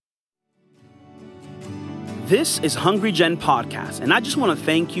This is Hungry Gen Podcast, and I just want to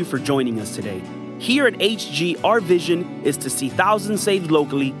thank you for joining us today. Here at HG, our vision is to see thousands saved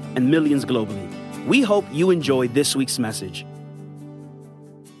locally and millions globally. We hope you enjoy this week's message.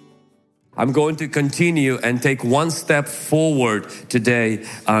 I'm going to continue and take one step forward today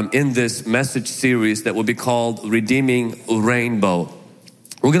in this message series that will be called Redeeming Rainbow.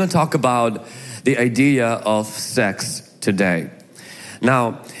 We're going to talk about the idea of sex today.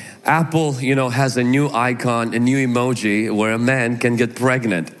 Now, Apple, has a new icon, a new emoji where a man can get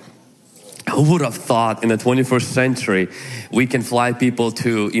pregnant. Who would have thought in the 21st century we can fly people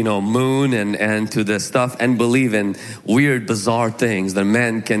to, moon and to the stuff and believe in weird, bizarre things that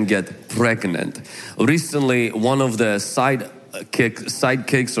men can get pregnant. Recently, one of the sidekicks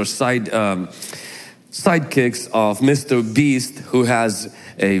of Mr. Beast, who has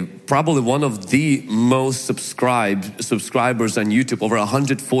probably one of the most subscribers on YouTube, over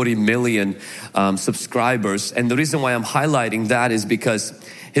 140 million subscribers. And the reason why I'm highlighting that is because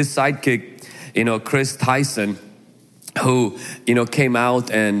his sidekick, Chris Tyson, who, came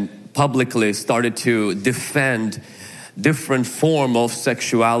out and publicly started to defend different form of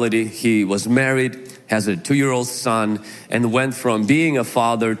sexuality. He was married, has a 2-year-old son, and went from being a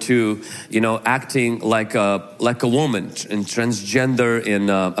father to, acting like a woman and transgender in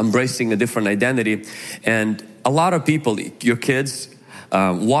embracing a different identity. And a lot of people, your kids,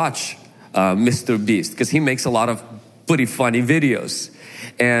 watch Mr. Beast because he makes a lot of pretty funny videos.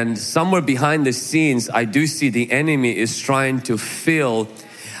 And somewhere behind the scenes, I do see the enemy is trying to fill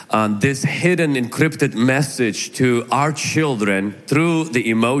this hidden encrypted message to our children through the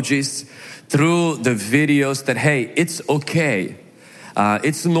emojis, through the videos that, hey, it's okay.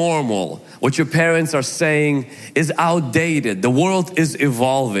 It's normal. What your parents are saying is outdated. The world is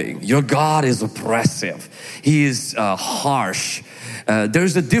evolving. Your God is oppressive. He is harsh.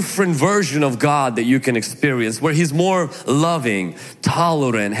 There's a different version of God that you can experience where He's more loving,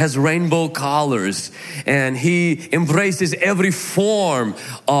 tolerant, has rainbow colors, and He embraces every form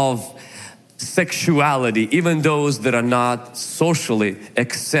of sexuality, even those that are not socially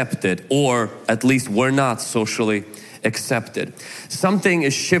accepted, or at least were not socially accepted. Something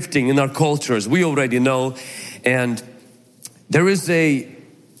is shifting in our cultures, we already know, and there is a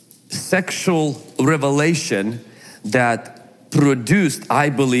sexual revelation that produced, I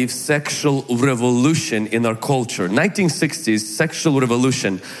believe, sexual revolution in our culture. 1960s sexual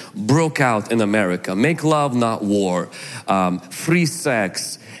revolution broke out in America. Make love, not war. Free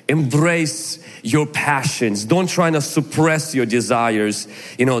sex. Embrace your passions. Don't try to suppress your desires.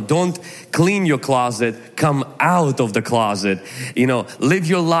 Don't clean your closet. Come out of the closet. Live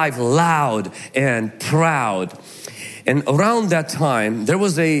your life loud and proud. And around that time, there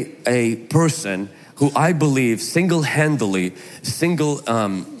was a person who I believe single-handedly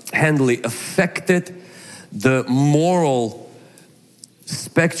affected the moral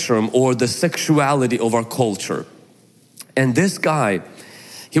spectrum or the sexuality of our culture. And this guy,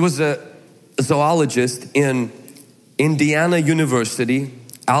 he was a zoologist in Indiana University,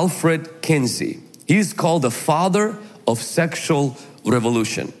 Alfred Kinsey. He's called the father of sexual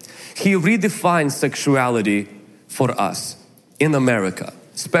revolution. He redefined sexuality for us in America,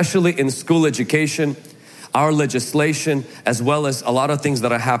 especially in school education, our legislation, as well as a lot of things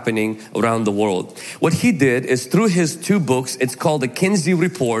that are happening around the world. What he did is through his 2 books, it's called the Kinsey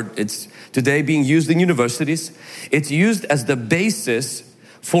Report. It's today being used in universities. It's used as the basis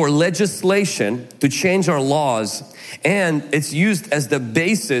for legislation to change our laws, and it's used as the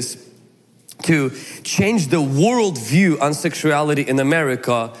basis to change the world view on sexuality in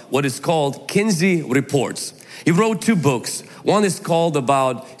America, what is called Kinsey Reports. He wrote 2 books. One is called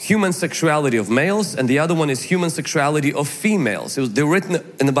about human sexuality of males, and the other one is human sexuality of females. They were written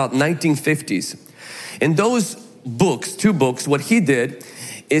in about 1950s. In those books, 2 books, what he did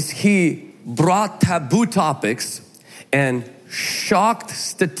is he brought taboo topics and shocked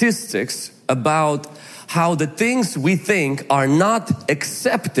statistics about how the things we think are not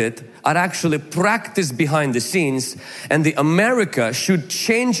accepted are actually practiced behind the scenes, and the America should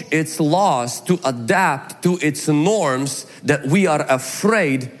change its laws to adapt to its norms that we are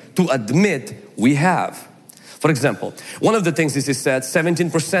afraid to admit we have. For example, one of the things is he said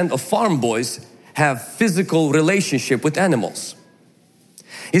 17% of farm boys have physical relationship with animals.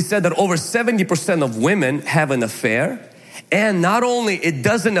 He said that over 70% of women have an affair, and not only it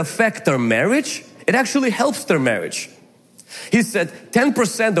doesn't affect their marriage, it actually helps their marriage. He said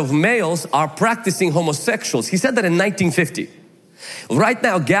 10% of males are practicing homosexuals. He said that in 1950. Right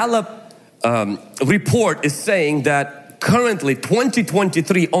now, Gallup report is saying that currently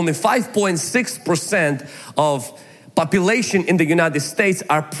 2023, only 5.6% of population in the United States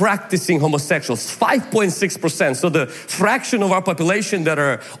are practicing homosexuals, 5.6%. So the fraction of our population that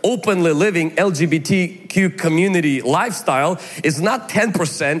are openly living LGBTQ community lifestyle is not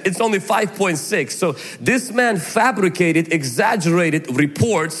 10%, it's only 5.6. So this man fabricated, exaggerated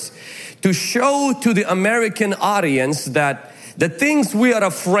reports to show to the American audience that the things we are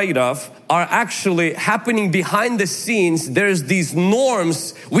afraid of are actually happening behind the scenes. There's these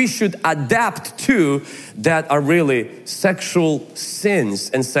norms we should adapt to that are really sexual sins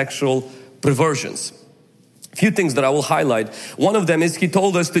and sexual perversions. A few things that I will highlight. One of them is he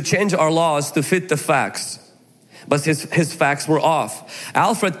told us to change our laws to fit the facts. But his facts were off.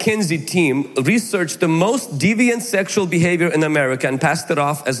 Alfred Kinsey team researched the most deviant sexual behavior in America and passed it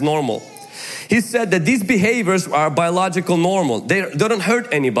off as normal. He said that these behaviors are biological normal. They don't hurt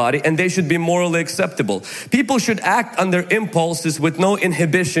anybody and they should be morally acceptable. People should act on their impulses with no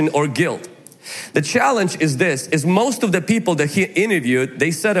inhibition or guilt. The challenge is this, is most of the people that he interviewed,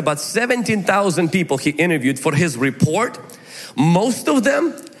 they said about 17,000 people he interviewed for his report. Most of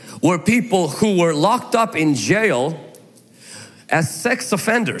them were people who were locked up in jail as sex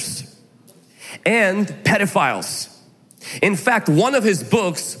offenders and pedophiles. In fact, one of his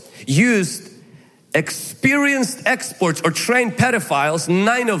books used experienced experts or trained pedophiles,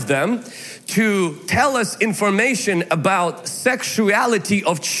 9 of them, to tell us information about sexuality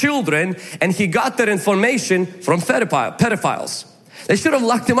of children, and he got that information from pedophiles. They should have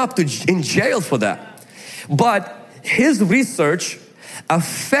locked him up in jail for that. But his research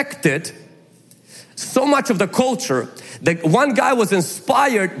affected so much of the culture that one guy was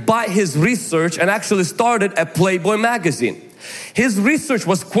inspired by his research and actually started a Playboy magazine. His research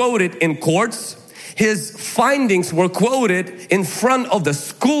was quoted in courts. His findings were quoted in front of the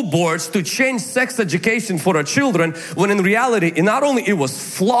school boards to change sex education for our children, when in reality, not only it was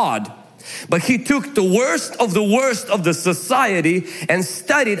flawed, but he took the worst of the society and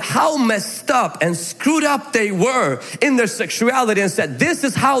studied how messed up and screwed up they were in their sexuality and said, this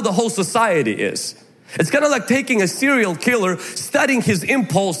is how the whole society is. It's kind of like taking a serial killer, studying his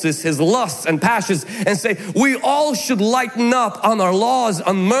impulses, his lusts and passions, and say, we all should lighten up on our laws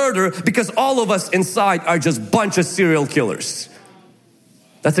on murder because all of us inside are just bunch of serial killers.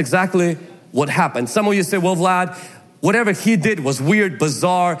 That's exactly what happened. Some of you say, well, Vlad, whatever he did was weird,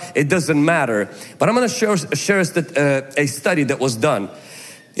 bizarre, it doesn't matter. But I'm going to share a study that was done.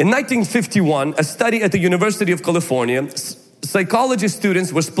 In 1951, a study at the University of California, psychology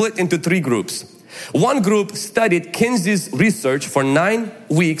students were split into 3 groups. One group studied Kinsey's research for 9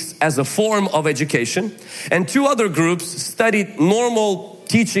 weeks as a form of education, and 2 other groups studied normal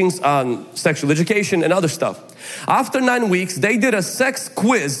teachings on sexual education and other stuff. After 9 weeks, they did a sex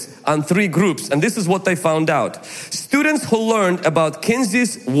quiz on 3 groups, and this is what they found out. Students who learned about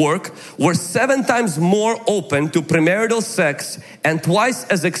Kinsey's work were 7 times more open to premarital sex and twice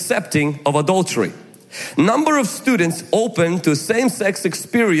as accepting of adultery. Number of students open to same-sex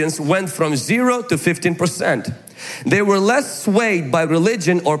experience went from 0 to 15%. They were less swayed by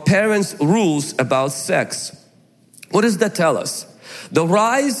religion or parents' rules about sex. What does that tell us? The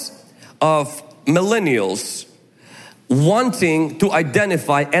rise of millennials wanting to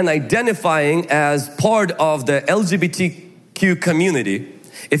identify and identifying as part of the LGBTQ community.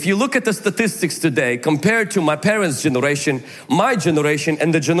 If you look at the statistics today compared to my parents' generation, my generation,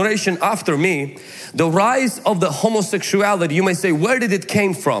 and the generation after me, the rise of the homosexuality, you may say, where did it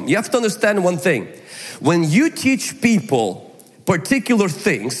came from? You have to understand one thing. When you teach people particular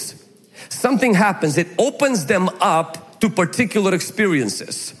things, something happens. It opens them up to particular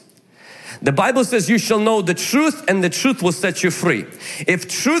experiences. The Bible says you shall know the truth and the truth will set you free. If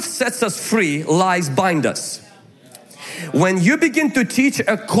truth sets us free, lies bind us. When you begin to teach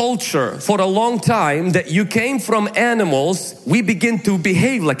a culture for a long time that you came from animals, we begin to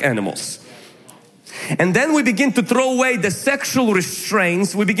behave like animals. And then we begin to throw away the sexual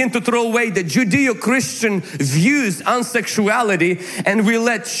restraints, we begin to throw away the Judeo-Christian views on sexuality, and we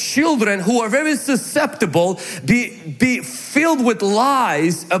let children who are very susceptible be filled with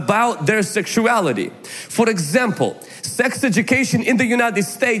lies about their sexuality. For example, sex education in the United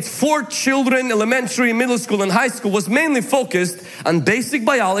States for children, elementary, middle school and high school was mainly focused on basic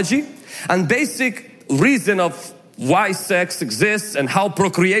biology, and basic reason of why sex exists and how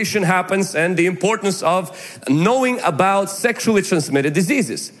procreation happens and the importance of knowing about sexually transmitted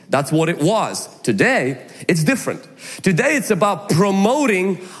diseases. That's what it was. Today, it's different. Today, it's about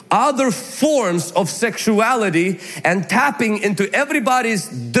promoting other forms of sexuality and tapping into everybody's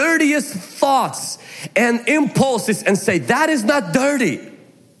dirtiest thoughts and impulses and say, that is not dirty.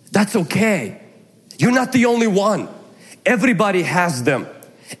 That's okay. You're not the only one. Everybody has them.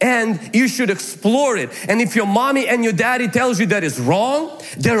 and you should explore it. And if your mommy and your daddy tells you that is wrong,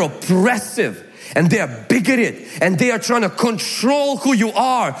 they're oppressive and they're bigoted and they are trying to control who you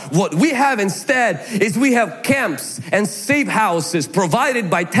are. What we have instead is we have camps and safe houses provided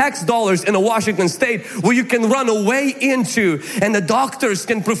by tax dollars in a Washington state where you can run away into, and the doctors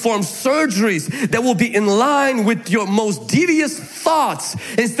can perform surgeries that will be in line with your most devious thoughts.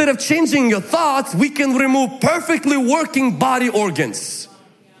 Instead of changing your thoughts, we can remove perfectly working body organs.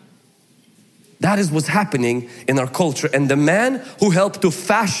 That is what's happening in our culture. And the man who helped to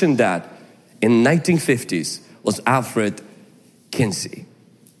fashion that in 1950s was Alfred Kinsey.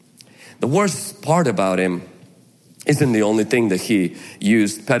 The worst part about him isn't the only thing that he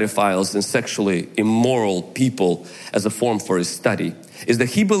used pedophiles and sexually immoral people as a form for his study, is that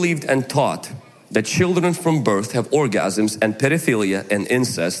he believed and taught that children from birth have orgasms and pedophilia and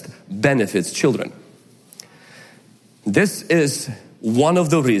incest benefits children. This is one of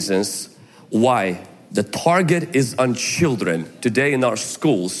the reasons why the target is on children today in our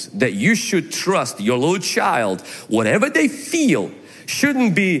schools, that you should trust your little child. Whatever they feel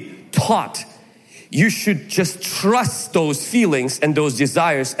shouldn't be taught. You should just trust those feelings and those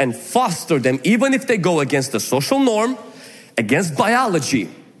desires and foster them, even if they go against the social norm, against biology,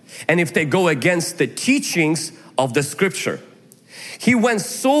 and if they go against the teachings of the scripture. He went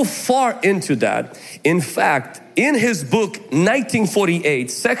so far into that. In fact, in his book 1948,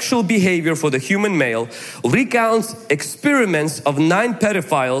 Sexual Behavior for the Human Male, recounts experiments of 9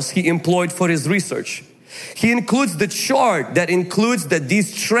 pedophiles he employed for his research. He includes the chart that includes that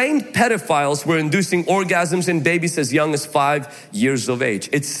these trained pedophiles were inducing orgasms in babies as young as 5 years of age.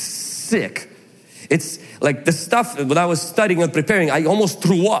 It's sick. It's like the stuff when I was studying and preparing, I almost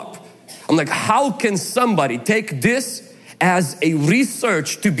threw up. I'm like, how can somebody take this as a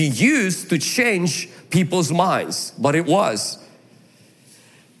research to be used to change people's minds? But it was.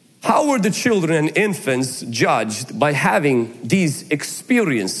 How were the children and infants judged by having these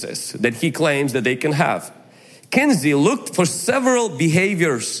experiences that he claims that they can have? Kinsey looked for several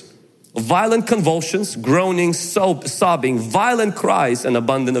behaviors: violent convulsions, groaning, sobbing, violent cries, and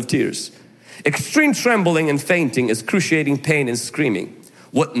abundance of tears. Extreme trembling and fainting, excruciating pain and screaming.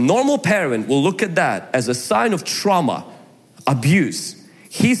 What normal parent will look at that as a sign of trauma, abuse.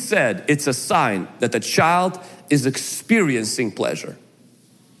 He said it's a sign that the child is experiencing pleasure.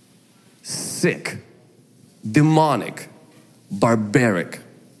 Sick, demonic, barbaric.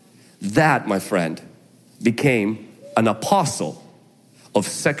 That, my friend, became an apostle of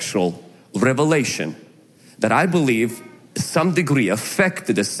sexual revelation that I believe to some degree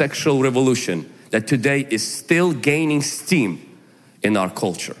affected the sexual revolution that today is still gaining steam in our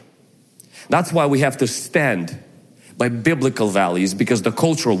culture. That's why we have to stand by biblical values, because the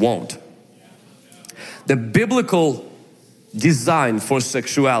culture won't. The biblical design for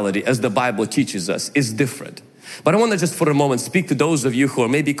sexuality, as the Bible teaches us, is different. But I want to just for a moment speak to those of you who are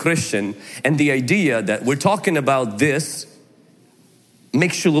maybe Christian, and the idea that we're talking about this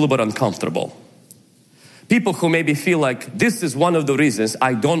makes you a little bit uncomfortable. People who maybe feel like this is one of the reasons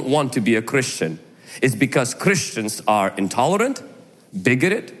I don't want to be a Christian is because Christians are intolerant,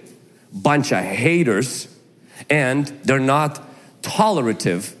 bigoted, bunch of haters, and they're not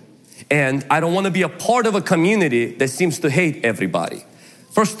tolerative, and I don't want to be a part of a community that seems to hate everybody.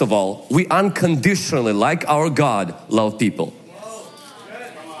 First of all, we unconditionally, like our God, love people.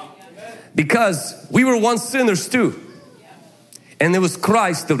 Because we were once sinners too, and it was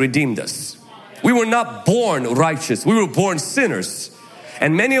Christ that redeemed us. We were not born righteous, we were born sinners.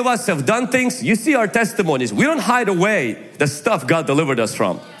 And many of us have done things. You see our testimonies. We don't hide away the stuff God delivered us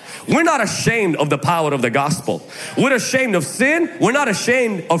from. We're not ashamed of the power of the gospel. We're ashamed of sin. We're not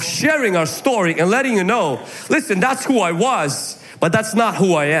ashamed of sharing our story and letting you know, listen, that's who I was, but that's not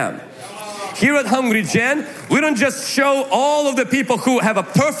who I am. Here at Hungry Gen, we don't just show all of the people who have a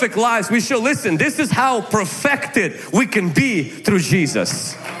perfect lives. We show, listen, this is how perfected we can be through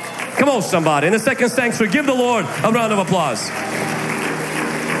Jesus. Come on, somebody. In the second sanctuary, give the Lord a round of applause.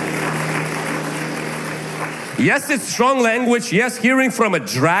 Yes, it's strong language. Yes, hearing from a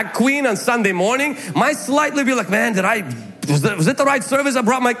drag queen on Sunday morning might slightly be like, man, was it the right service I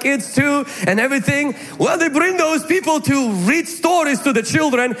brought my kids to and everything? Well, they bring those people to read stories to the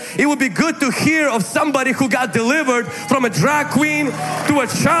children. It would be good to hear of somebody who got delivered from a drag queen to a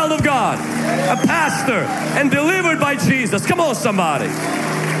child of God, a pastor, and delivered by Jesus. Come on, somebody.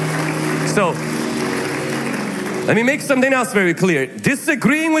 So, let me make something else very clear.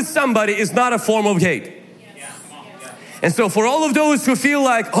 Disagreeing with somebody is not a form of hate. And so for all of those who feel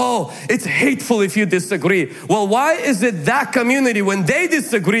like, oh, it's hateful if you disagree. Well, why is it that community, when they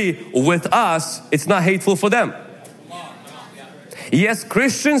disagree with us, it's not hateful for them? Yes,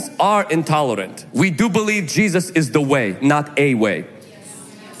 Christians are intolerant. We do believe Jesus is the way, not a way.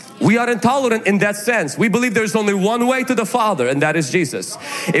 We are intolerant in that sense. We believe there's only one way to the Father, and that is Jesus.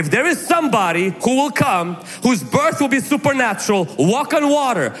 If there is somebody who will come, whose birth will be supernatural, walk on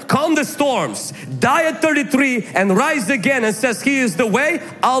water, calm the storms, die at 33 and rise again and says He is the way,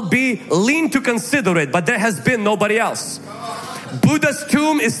 I'll be lean to consider it, but there has been nobody else. Buddha's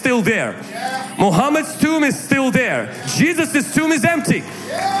tomb is still there. Muhammad's tomb is still there. Jesus' tomb is empty.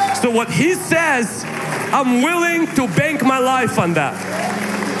 So what He says, I'm willing to bank my life on that.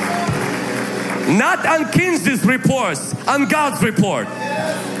 Not on Kinsey's reports, on God's report.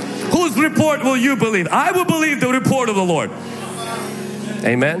 Whose report will you believe? I will believe the report of the Lord.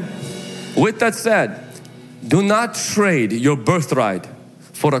 Amen. With that said, do not trade your birthright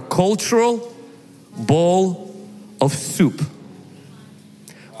for a cultural bowl of soup.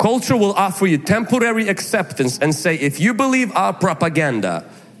 Culture will offer you temporary acceptance and say, if you believe our propaganda,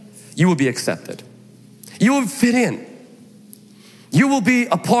 you will be accepted. You will fit in. You will be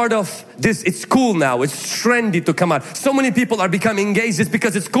a part of this. It's cool now. It's trendy to come out. So many people are becoming engaged just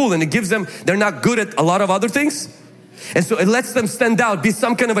because it's cool, and it gives them, they're not good at a lot of other things. And so it lets them stand out, be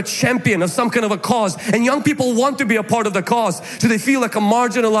some kind of a champion of some kind of a cause. And young people want to be a part of the cause. So they feel like a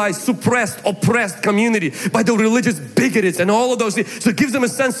marginalized, suppressed, oppressed community by the religious bigots and all of those things. So it gives them a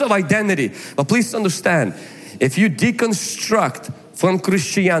sense of identity. But please understand, if you deconstruct from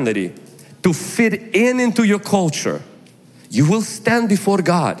Christianity to fit into your culture, you will stand before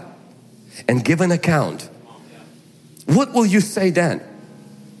God and give an account. What will you say then?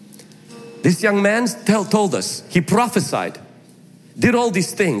 This young man told us, he prophesied, did all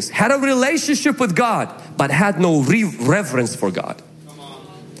these things, had a relationship with God, but had no reverence for God.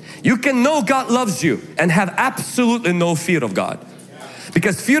 You can know God loves you and have absolutely no fear of God.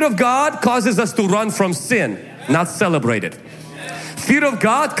 Because fear of God causes us to run from sin, not celebrate it. Fear of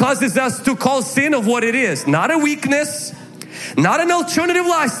God causes us to call sin of what it is, not a weakness, not an alternative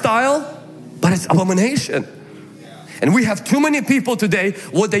lifestyle, but it's abomination. And we have too many people today,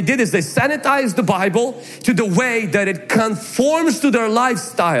 what they did is they sanitized the Bible to the way that it conforms to their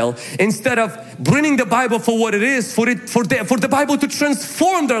lifestyle, instead of bringing the Bible for what it is, for the Bible to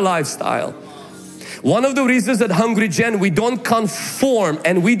transform their lifestyle. One of the reasons that Hungry Gen, we don't conform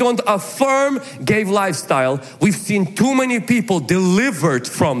and we don't affirm gay lifestyle, we've seen too many people delivered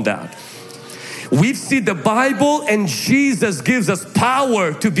from that. We've seen the Bible and Jesus gives us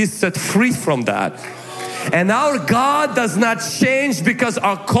power to be set free from that. And our God does not change because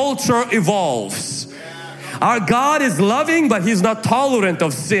our culture evolves. Our God is loving, but He's not tolerant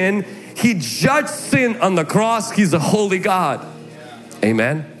of sin. He judged sin on the cross. He's a holy God.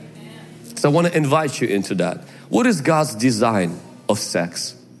 Amen. So I want to invite you into that. What is God's design of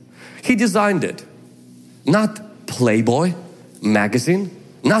sex? He designed it. Not Playboy magazine,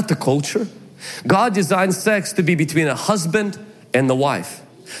 not the culture. God designed sex to be between a husband and the wife.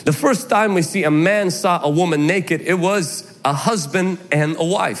 The first time we see a man saw a woman naked, it was a husband and a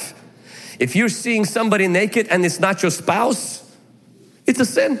wife. If you're seeing somebody naked and it's not your spouse, it's a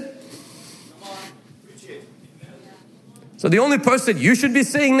sin. So the only person you should be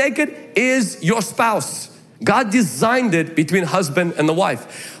seeing naked is your spouse. God designed it between husband and the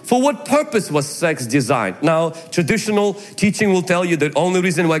wife. For what purpose was sex designed? Now, traditional teaching will tell you that the only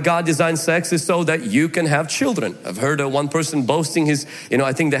reason why God designed sex is so that you can have children. I've heard of one person boasting his,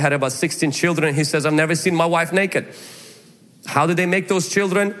 I think they had about 16 children. He says, I've never seen my wife naked. How did they make those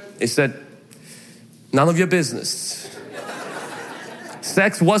children? He said, none of your business.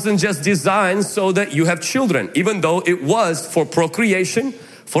 Sex wasn't just designed so that you have children, even though it was for procreation,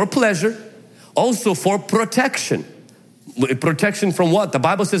 for pleasure, also for protection. Protection from what? The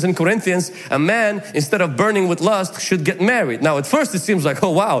Bible says in Corinthians, a man, instead of burning with lust, should get married. Now at first it seems like,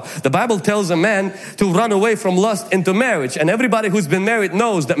 oh wow, the Bible tells a man to run away from lust into marriage. And everybody who's been married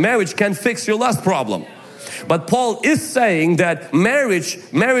knows that marriage can fix your lust problem. But Paul is saying that marriage,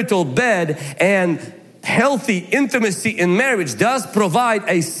 marital bed, and healthy intimacy in marriage does provide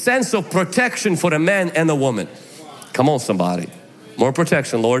a sense of protection for a man and a woman. Come on somebody. More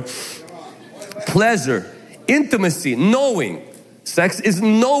protection, Lord. Pleasure, intimacy, knowing. Sex is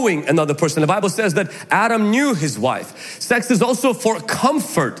knowing another person. The Bible says that Adam knew his wife. Sex is also for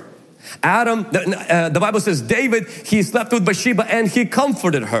comfort. The Bible says David, he slept with Bathsheba and he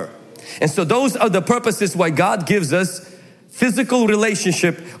comforted her. And so those are the purposes why God gives us physical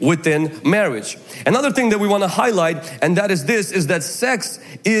relationship within marriage. Another thing that we want to highlight, and that is this, is that sex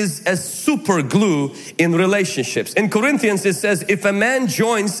is a super glue in relationships. In Corinthians it says if a man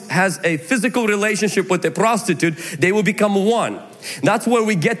has a physical relationship with a prostitute, they will become one. That's where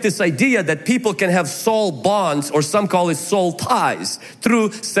we get this idea that people can have soul bonds, or some call it soul ties,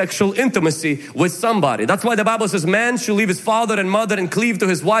 through sexual intimacy with somebody. That's why the Bible says man should leave his father and mother and cleave to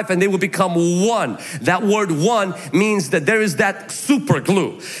his wife and they will become one. That word one means that there is that super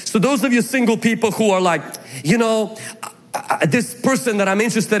glue. So those of you single people who are like, you know, this person that I'm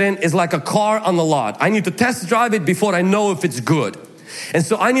interested in is like a car on the lot. I need to test drive it before I know if it's good. And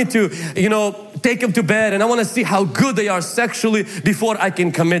so I need to, you know, take them to bed and I want to see how good they are sexually before I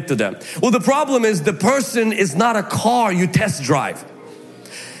can commit to them. Well, the problem is the person is not a car you test drive.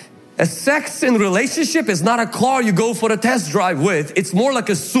 A sex in relationship is not a car you go for a test drive with. It's more like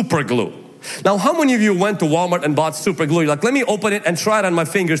a super glue. Now, how many of you went to Walmart and bought super glue? You're like, let me open it and try it on my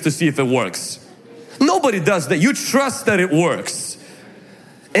fingers to see if it works. Nobody does that. You trust that it works.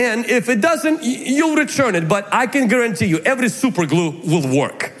 And if it doesn't, you'll return it. But I can guarantee you every super glue will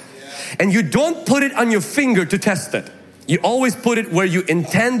work. And you don't put it on your finger to test it. You always put it where you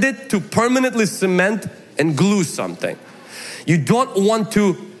intend it to permanently cement and glue something. You don't want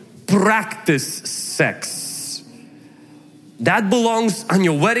to practice sex. That belongs on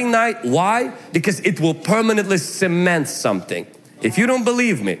your wedding night. Why? Because it will permanently cement something. If you don't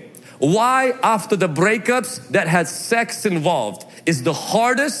believe me, why after the breakups that had sex involved is the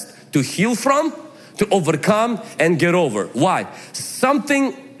hardest to heal from, to overcome and get over? Why?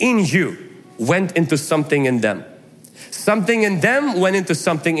 Something in you went into something in them. Something in them went into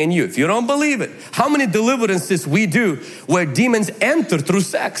something in you. If you don't believe it, how many deliverances we do where demons enter through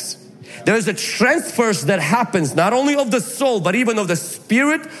sex? There's a transfer that happens not only of the soul but even of the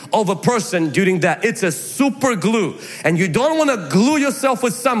spirit of a person during that. It's a super glue, and you don't want to glue yourself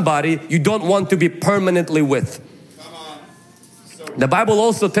with somebody you don't want to be permanently with. The Bible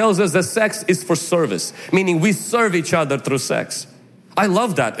also tells us that sex is for service, meaning we serve each other through sex. I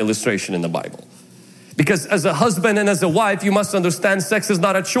love that illustration in the Bible. Because as a husband and as a wife, you must understand sex is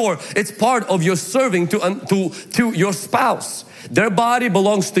not a chore. It's part of your serving to your spouse. Their body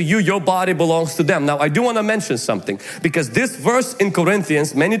belongs to you, your body belongs to them. Now I do want to mention something, because this verse in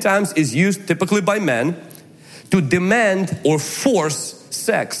Corinthians many times is used typically by men to demand or force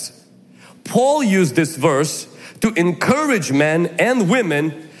sex. Paul used this verse to encourage men and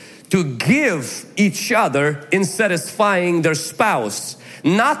women to give each other in satisfying their spouse,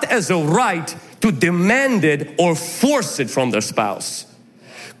 not as a right to demand it or force it from their spouse.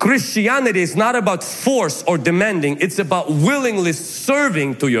 Christianity is not about force or demanding, it's about willingly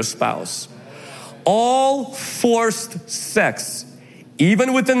serving to your spouse. All forced sex,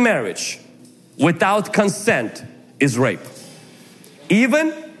 even within marriage, without consent is rape.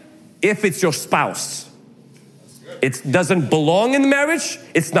 Even if it's your spouse. It doesn't belong in marriage,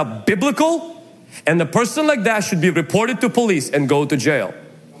 it's not biblical, and the person like that should be reported to police and go to jail.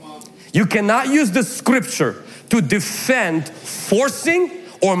 You cannot use the scripture to defend forcing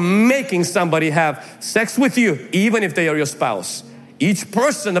or making somebody have sex with you, even if they are your spouse. Each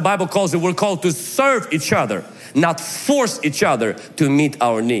person, the Bible calls it, we're called to serve each other, not force each other to meet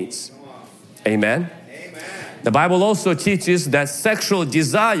our needs. Amen? Amen. The Bible also teaches that sexual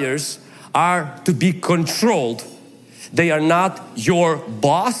desires are to be controlled. They are not your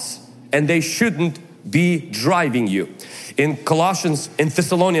boss, and they shouldn't be driving you. In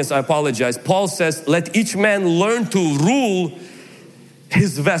Thessalonians, I apologize, Paul says, let each man learn to rule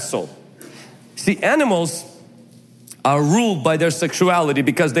his vessel. See, animals are ruled by their sexuality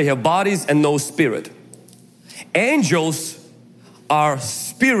because they have bodies and no spirit. Angels are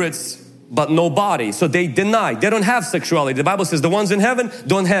spirits but no body, so they deny, they don't have sexuality. The Bible says the ones in heaven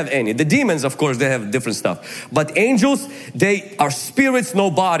don't have any. The demons, of course, they have different stuff. But angels, they are spirits, no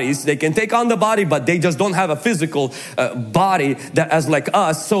bodies. They can take on the body, but they just don't have a physical body that as like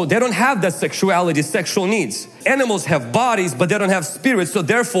us. So they don't have that sexuality, sexual needs. Animals have bodies, but they don't have spirits. So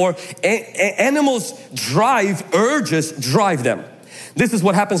therefore, animals urges drive them. This is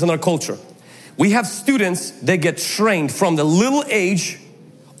what happens in our culture. We have students, they get trained from the little age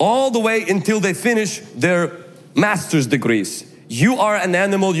all the way until they finish their master's degrees. You are an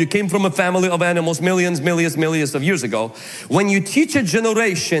animal, you came from a family of animals millions of years ago. When you teach a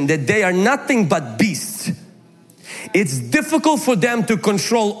generation that they are nothing but beasts, it's difficult for them to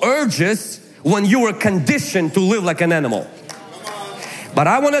control urges when you were conditioned to live like an animal. But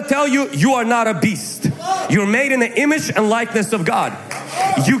I want to tell you, you are not a beast. You're made in the image and likeness of God.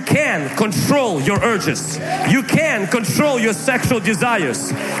 You can control your urges. You can control your sexual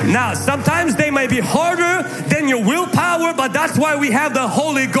desires. Now, sometimes they may be harder than your willpower, but that's why we have the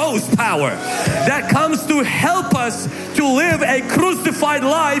Holy Ghost power that comes to help us to live a crucified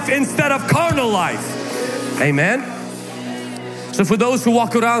life instead of carnal life. Amen. So for those who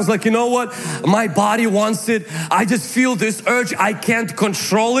walk around like, you know what, my body wants it, I just feel this urge, I can't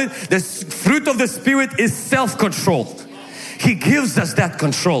control it. The fruit of the Spirit is self-control. He gives us that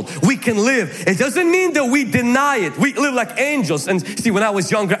control. We can live. It doesn't mean that we deny it. We live like angels. And see, when I was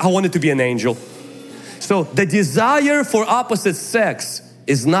younger, I wanted to be an angel. So the desire for opposite sex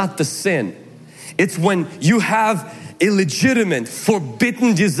is not the sin. It's when you have illegitimate,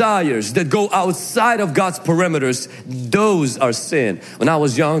 forbidden desires that go outside of God's perimeters. Those are sin. When I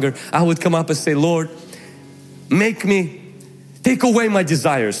was younger, I would come up and say, Lord, take away my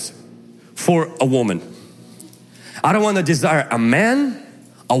desires for a woman. I don't want to desire a man,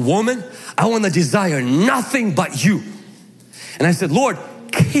 a woman. I want to desire nothing but you. And I said, Lord,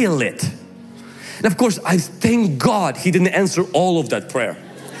 kill it. And of course, I thank God He didn't answer all of that prayer.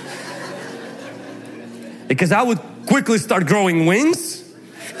 Because I would quickly start growing wings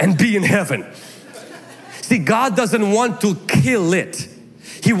and be in heaven. See, God doesn't want to kill it.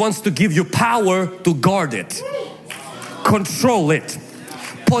 He wants to give you power to guard it, control it,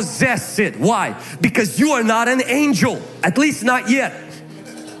 possess it. Why? Because you are not an angel, at least not yet.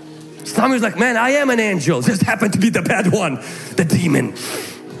 Somebody's like, man, I am an angel. Just happened to be the bad one, the demon.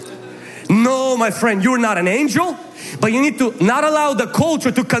 No, my friend, you're not an angel, but you need to not allow the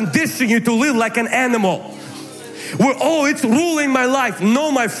culture to condition you to live like an animal. Oh, it's ruling my life.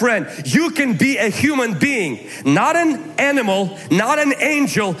 No, my friend, you can be a human being, not an animal, not an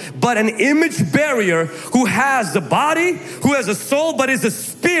angel, but an image bearer who has a body, who has a soul, but is a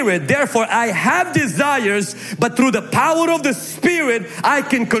spirit. Therefore, I have desires, but through the power of the Spirit, I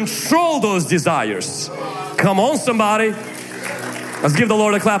can control those desires. Come on, somebody. Let's give the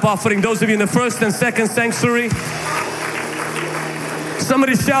Lord a clap offering. Those of you in the first and second sanctuary.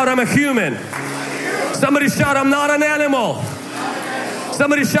 Somebody shout, I'm a human. Somebody shout, I'm not an animal.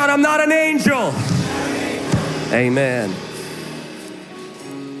 Somebody shout, I'm not an angel. Amen.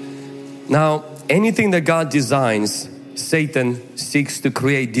 Now, anything that God designs, Satan seeks to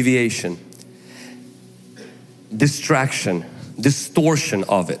create deviation, distraction, distortion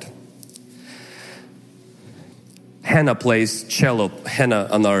of it. Hannah plays cello. Hannah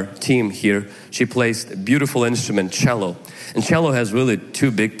on our team here, she plays a beautiful instrument, cello. And cello has really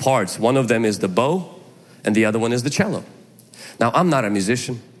two big parts. One of them is the bow and the other one is the cello. Now, I'm not a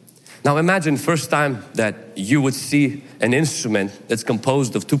musician. Now imagine first time that you would see an instrument that's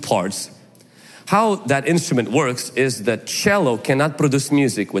composed of two parts. How that instrument works is that cello cannot produce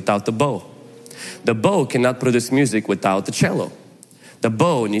music without the bow. The bow cannot produce music without the cello. The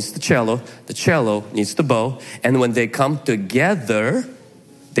bow needs the cello needs the bow, and when they come together,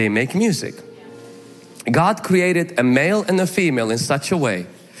 they make music. God created a male and a female in such a way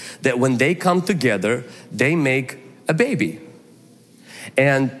that when they come together, they make a baby.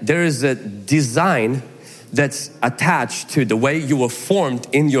 And there is a design that's attached to the way you were formed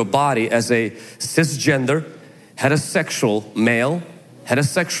in your body as a cisgender, heterosexual male,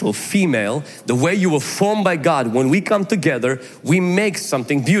 heterosexual female. The way you were formed by God, when we come together, we make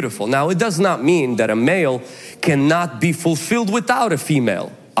something beautiful. Now, it does not mean that a male cannot be fulfilled without a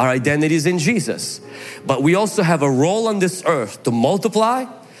female. Our identity is in Jesus. But we also have a role on this earth to multiply,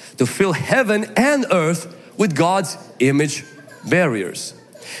 to fill heaven and earth with God's image barriers.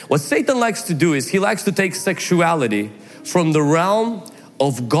 What Satan likes to do is he likes to take sexuality from the realm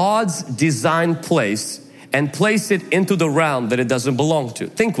of God's designed place and place it into the realm that it doesn't belong to.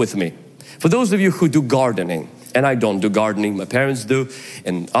 Think with me. For those of you who do gardening, and I don't do gardening, my parents do,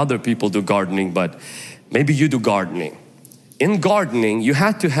 and other people do gardening, but maybe you do gardening. In gardening, you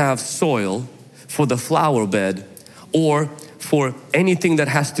have to have soil for the flower bed or for anything that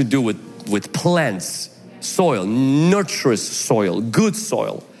has to do with plants. Soil, nurturous soil, good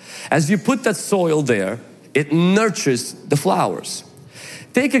soil. As you put that soil there, it nurtures the flowers.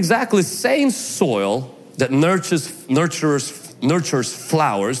 Take exactly the same soil that nurtures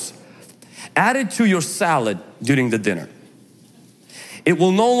flowers, add it to your salad during the dinner. It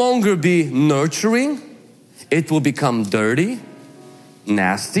will no longer be nurturing, it will become dirty,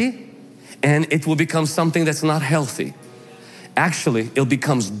 nasty, and it will become something that's not healthy. Actually, it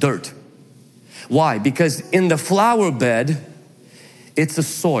becomes dirt. Why? Because in the flower bed, it's a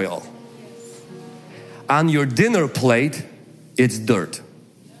soil. On your dinner plate, it's dirt.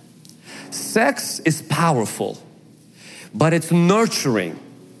 Sex is powerful, but it's nurturing.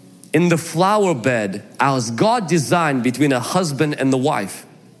 In the flower bed, as God designed between a husband and the wife,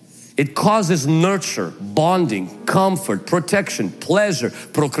 it causes nurture, bonding, comfort, protection, pleasure,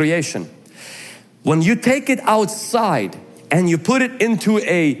 procreation. When you take it outside and you put it into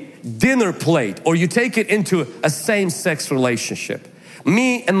a dinner plate or you take it into a same-sex relationship,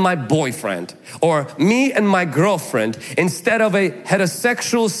 me and my boyfriend or me and my girlfriend instead of a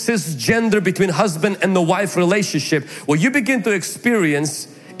heterosexual cisgender between husband and the wife relationship, what you begin to experience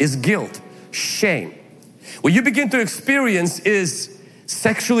is guilt, shame. What you begin to experience is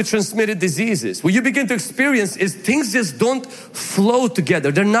sexually transmitted diseases. What you begin to experience is things just don't flow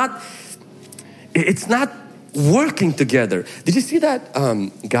together. It's not working together. Did you see that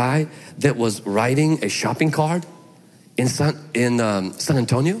guy that was riding a shopping cart in San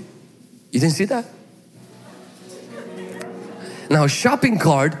Antonio? You didn't see that? Now, a shopping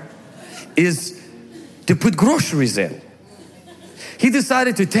cart is to put groceries in. He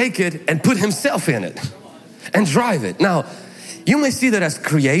decided to take it and put himself in it and drive it. Now, you may see that as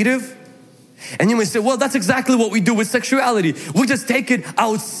creative, and you may say, well, that's exactly what we do with sexuality. We just take it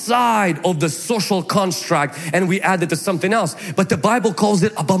outside of the social construct and we add it to something else. But the Bible calls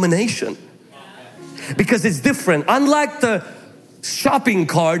it abomination because it's different. Unlike the shopping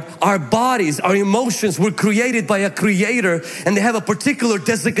cart, our bodies, our emotions were created by a creator, and they have a particular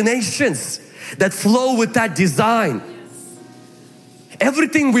designations that flow with that design.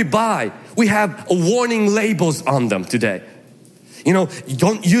 Everything we buy, we have warning labels on them today. You know, you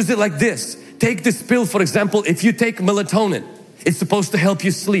don't use it like this. Take this pill, for example, if you take melatonin, it's supposed to help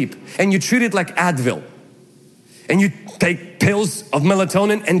you sleep, and you treat it like Advil. And you take pills of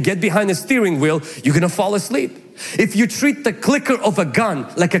melatonin and get behind the steering wheel, you're gonna fall asleep. If you treat the clicker of a gun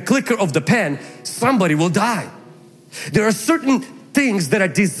like a clicker of the pen, somebody will die. There are certain things that are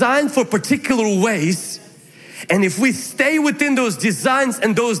designed for particular ways, and if we stay within those designs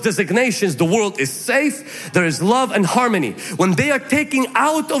and those designations, the world is safe, there is love and harmony. When they are taking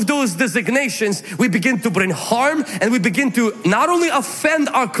out of those designations, we begin to bring harm, and we begin to not only offend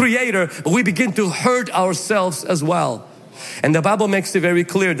our Creator, but we begin to hurt ourselves as well. And the Bible makes it very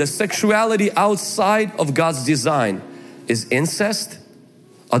clear that sexuality outside of God's design is incest,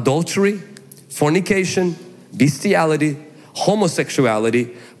 adultery, fornication, bestiality,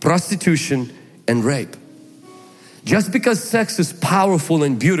 homosexuality, prostitution, and rape. Just because sex is powerful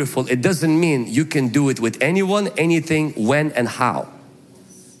and beautiful, it doesn't mean you can do it with anyone, anything, when and how.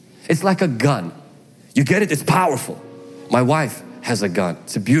 It's like a gun. You get it, it's powerful. My wife has a gun.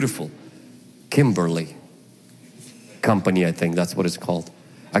 It's a beautiful Kimberly company, I think that's what it's called.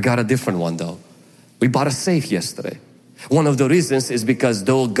 I got a different one though. We bought a safe yesterday. One of the reasons is because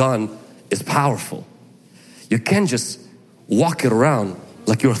the gun is powerful. You can't just walk it around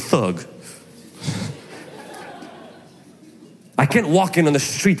like you're a thug. I can't walk in on the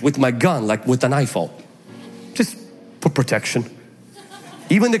street with my gun like with an iPhone. Just for protection.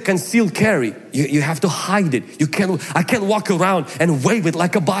 Even the concealed carry, you have to hide it. I can't walk around and wave it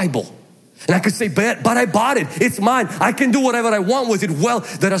like a Bible. And I could say, but I bought it. It's mine. I can do whatever I want with it. Well,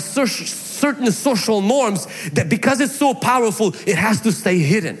 there are certain social norms that because it's so powerful, it has to stay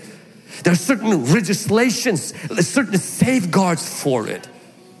hidden. There are certain legislations, certain safeguards for it.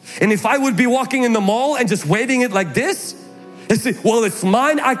 And if I would be walking in the mall and just waving it like this, they say, well, it's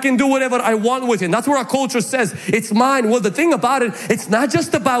mine, I can do whatever I want with it. And that's what our culture says, it's mine. Well, the thing about it, it's not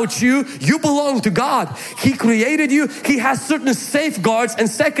just about you. You belong to God. He created you. He has certain safeguards. And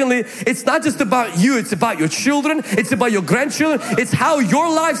secondly, it's not just about you. It's about your children. It's about your grandchildren. It's how your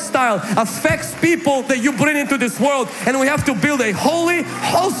lifestyle affects people that you bring into this world. And we have to build a holy,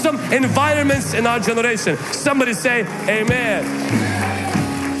 wholesome environment in our generation. Somebody say, amen.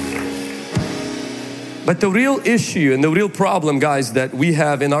 But the real issue and the real problem, guys, that we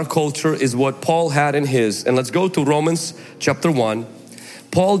have in our culture is what Paul had in his. And let's go to Romans chapter 1.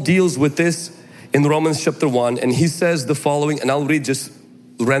 Paul deals with this in Romans chapter 1, and he says the following, and I'll read just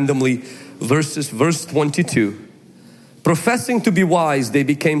randomly verses. Verse 22. Professing to be wise, they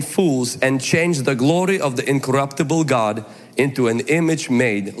became fools and changed the glory of the incorruptible God into an image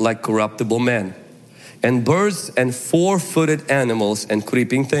made like corruptible men, and birds and four-footed animals and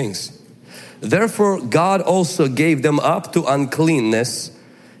creeping things. Therefore God also gave them up to uncleanness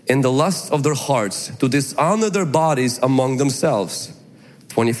in the lust of their hearts, to dishonor their bodies among themselves.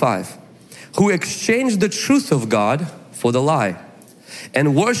 25. Who exchanged the truth of God for the lie,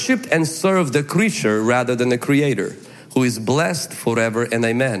 and worshipped and served the creature rather than the Creator, who is blessed forever and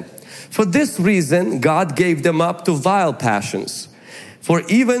amen. For this reason God gave them up to vile passions. For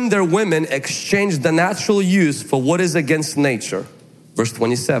even their women exchanged the natural use for what is against nature. Verse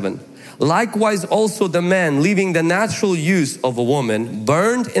 27. Likewise also the men, leaving the natural use of a woman,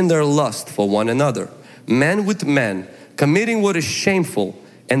 burned in their lust for one another, men with men, committing what is shameful,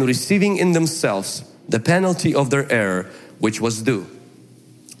 and receiving in themselves the penalty of their error, which was due.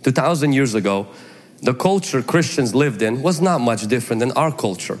 2,000 years ago, the culture Christians lived in was not much different than our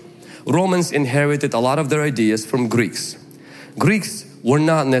culture. Romans inherited a lot of their ideas from Greeks. Greeks were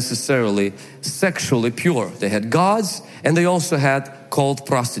not necessarily sexually pure. They had gods and they also had cult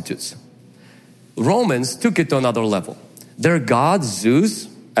prostitutes. Romans took it to another level. Their god Zeus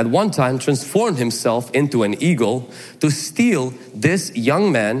at one time transformed himself into an eagle to steal this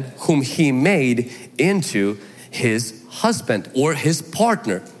young man whom he made into his husband or his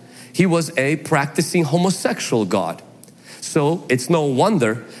partner. He was a practicing homosexual god. So it's no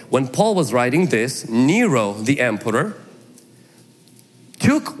wonder when Paul was writing this, Nero the emperor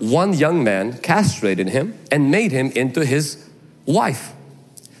took one young man, castrated him, and made him into his wife.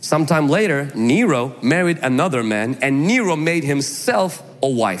 Sometime later, Nero married another man and Nero made himself a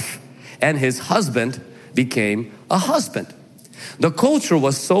wife, and his husband became a husband. The culture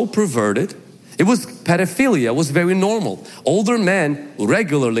was so perverted, pedophilia was very normal. Older men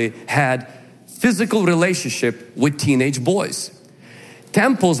regularly had physical relationship with teenage boys.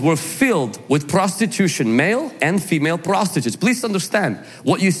 Temples were filled with prostitution, male and female prostitutes. Please understand,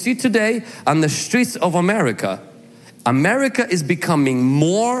 what you see today on the streets of America is becoming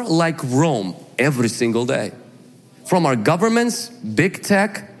more like Rome every single day. From our governments, big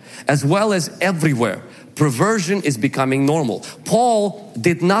tech, as well as everywhere, perversion is becoming normal. Paul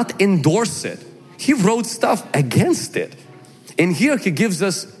did not endorse it. He wrote stuff against it. And here he gives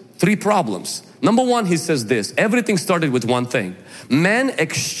us 3 problems. Number 1, he says this: everything started with one thing. Men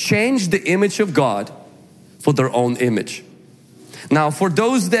exchanged the image of God for their own image. Now, for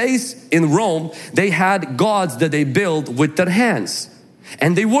those days in Rome, they had gods that they built with their hands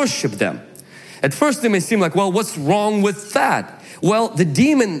and they worshiped them. At first, it may seem like, well, what's wrong with that? Well, the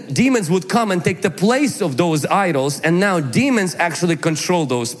demons would come and take the place of those idols, and now demons actually control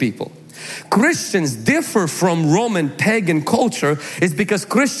those people. Christians differ from Roman pagan culture is because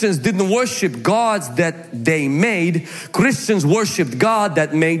Christians didn't worship gods that they made. Christians worshiped God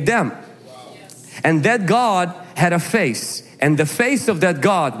that made them. And that God had a face, and the face of that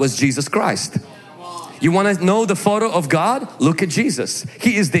God was Jesus Christ. You want to know the photo of God? Look at Jesus.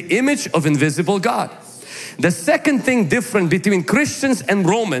 He is the image of invisible God. The second thing different between Christians and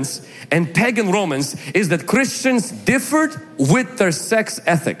Romans and pagan Romans is that Christians differed with their sex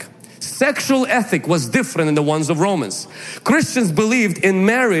ethic. Sexual ethic was different than the ones of Romans. Christians believed in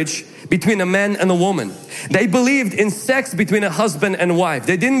marriage between a man and a woman. They believed in sex between a husband and wife.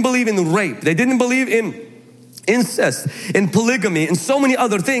 They didn't believe in rape. They didn't believe in incest, in polygamy, and so many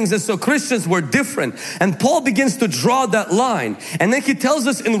other things. And so Christians were different. And Paul begins to draw that line. And then he tells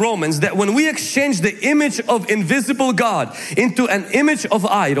us in Romans that when we exchange the image of invisible God into an image of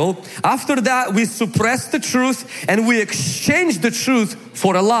idol, after that we suppress the truth and we exchange the truth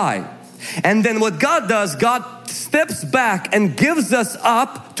for a lie. And then what God does, God steps back and gives us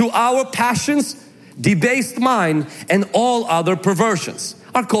up to our passions, debased mind, and all other perversions.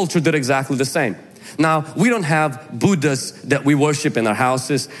 Our culture did exactly the same. Now, we don't have Buddhas that we worship in our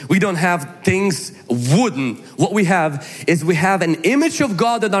houses. We don't have things wooden. What we have is we have an image of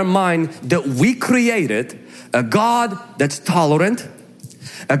God in our mind that we created. A God that's tolerant.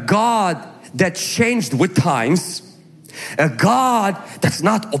 A God that changed with times. A God that's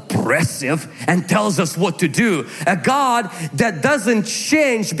not oppressive and tells us what to do. A God that doesn't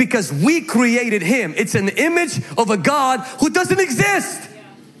change because we created Him. It's an image of a God who doesn't exist.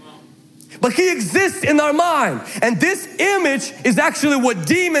 But He exists in our mind. And this image is actually what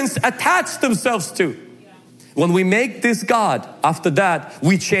demons attach themselves to. When we make this God, after that,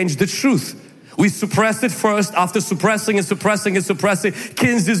 we change the truth. We suppress it first. After suppressing and suppressing and suppressing,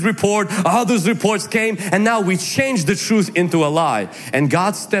 Kinsey's report, others' reports came, and now we change the truth into a lie. And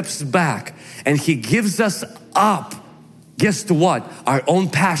God steps back and He gives us up. Guess to what? Our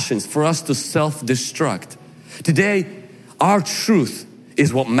own passions for us to self-destruct. Today, our truth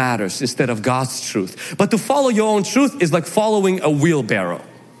is what matters instead of God's truth. But to follow your own truth is like following a wheelbarrow.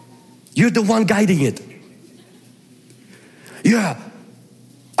 You're the one guiding it. Yeah,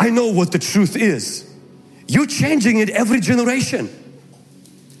 I know what the truth is. You're changing it every generation.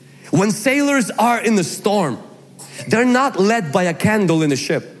 When sailors are in the storm, they're not led by a candle in the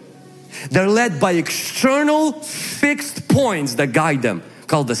ship. They're led by external fixed points that guide them,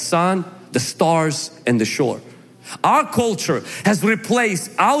 called the sun, the stars, and the shore. Our culture has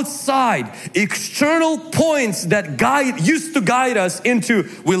replaced outside external points that used to guide us into,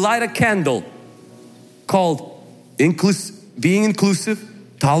 we light a candle called being inclusive,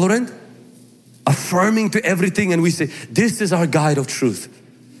 tolerant, affirming to everything, and we say, this is our guide of truth.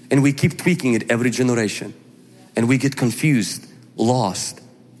 And we keep tweaking it every generation. And we get confused, lost,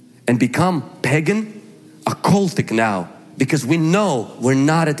 and become pagan, occultic now, because we know we're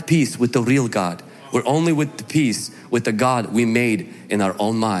not at peace with the real God. We're only with the peace with the God we made in our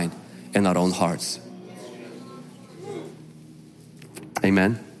own mind and our own hearts.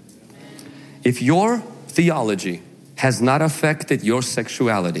 Amen. If your theology has not affected your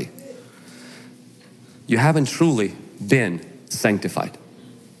sexuality, you haven't truly been sanctified.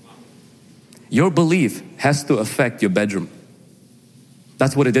 Your belief has to affect your bedroom.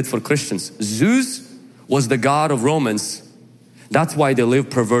 That's what it did for Christians. Zeus was the god of Romans. That's why they live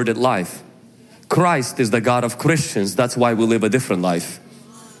perverted life. Christ is the God of Christians. That's why we live a different life.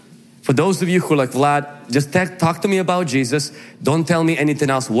 For those of you who are like, Vlad, just talk to me about Jesus. Don't tell me anything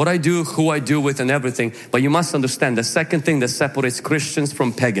else. What I do, who I do with and everything. But you must understand the second thing that separates Christians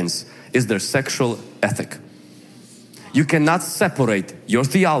from pagans is their sexual ethic. You cannot separate your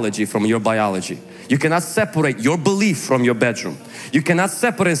theology from your biology. You cannot separate your belief from your bedroom. You cannot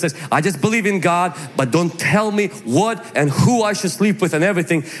separate and say, I just believe in God, but don't tell me what and who I should sleep with and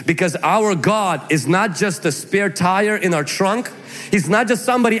everything, because our God is not just a spare tire in our trunk. He's not just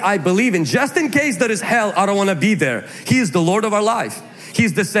somebody I believe in. Just in case there is hell, I don't want to be there. He is the Lord of our life.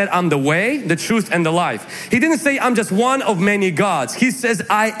 He's the said, I'm the way, the truth, and the life. He didn't say I'm just one of many gods. He says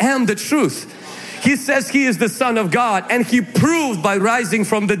I am the truth. He says He is the Son of God, and He proved by rising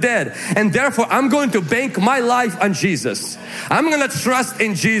from the dead. And therefore I'm going to bank my life on Jesus. I'm going to trust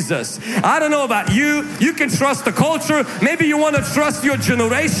in Jesus. I don't know about you. You can trust the culture. Maybe you want to trust your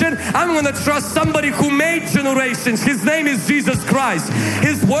generation. I'm going to trust somebody who made generations. His name is Jesus Christ.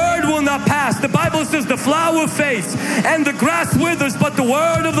 His word will not pass. The Bible says the flower fades and the grass withers, but the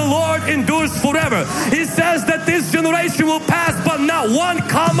word of the Lord endures forever. He says that this generation will pass, but not one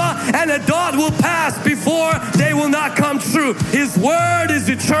comma and a dot will pass before they will not come true. His word is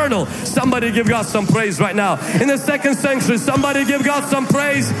eternal. Somebody give God some praise right now. In the second century, somebody give God some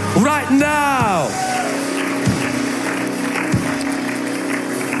praise right now.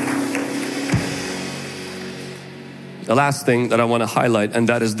 The last thing that I want to highlight, and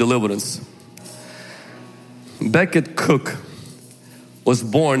that is deliverance. Becket Cook was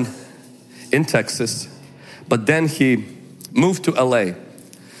born in Texas, but then he moved to LA.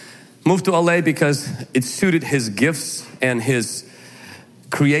 Moved to LA because it suited his gifts and his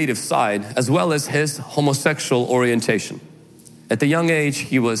creative side, as well as his homosexual orientation. At the young age,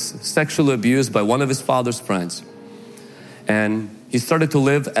 he was sexually abused by one of his father's friends. And he started to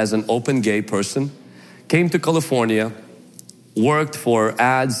live as an open gay person, came to California, worked for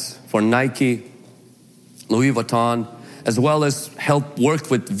ads for Nike, Louis Vuitton, as well as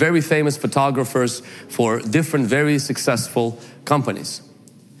worked with very famous photographers for different very successful companies.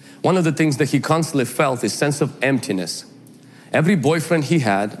 One of the things that he constantly felt is sense of emptiness. Every boyfriend he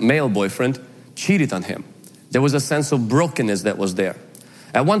had, male boyfriend, cheated on him. There was a sense of brokenness that was there.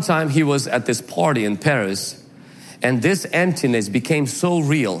 At one time he was at this party in Paris, and this emptiness became so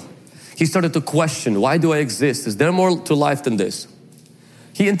real. He started to question, why do I exist? Is there more to life than this?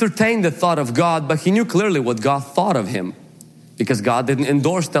 He entertained the thought of God, but he knew clearly what God thought of him, because God didn't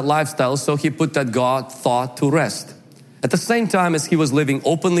endorse that lifestyle, so he put that God thought to rest. At the same time as he was living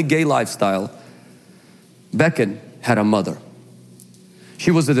openly gay lifestyle, Becket had a mother. She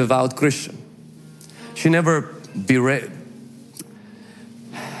was a devout Christian. She never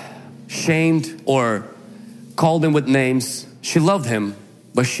shamed or called him with names. She loved him,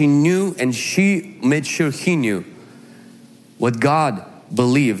 but she knew, and she made sure he knew what God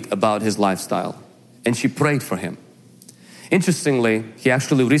believed about his lifestyle, and she prayed for him. Interestingly, he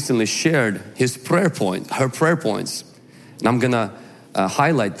actually recently shared her prayer points. And I'm gonna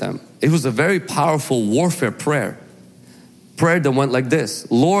highlight them. It was a very powerful warfare prayer. Prayer that went like this: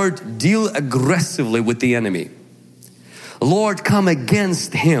 Lord, deal aggressively with the enemy. Lord, come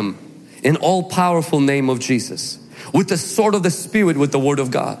against him in all powerful name of Jesus, with the sword of the Spirit, with the word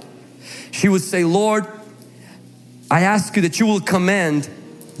of God. She would say, Lord, I ask you that you will command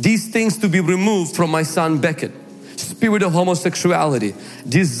these things to be removed from my son Becket. Spirit of homosexuality,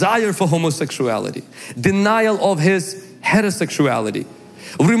 desire for homosexuality, denial of his heterosexuality.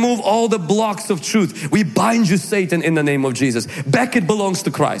 Remove all the blocks of truth. We bind you, Satan, in the name of Jesus. Becket belongs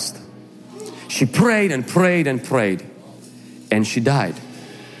to Christ. She prayed and prayed and prayed, and she died.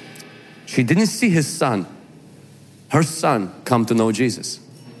 She didn't see her son come to know Jesus.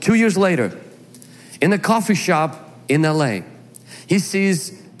 2 years later, in a coffee shop in LA, he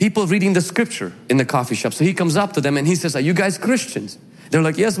sees people reading the scripture in the coffee shop. So he comes up to them and he says, are you guys Christians? They're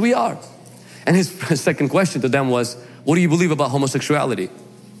like, yes, we are. And his second question to them was, what do you believe about homosexuality?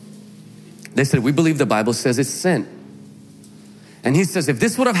 They said, we believe the Bible says it's sin. And he says, if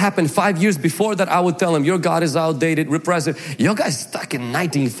this would have happened 5 years before that, I would tell him, your God is outdated, repressive. Your guy's stuck in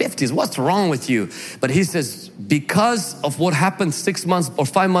 1950s. What's wrong with you? But he says, because of what happened 6 months or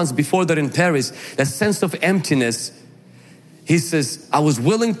 5 months before that in Paris, that sense of emptiness, he says, I was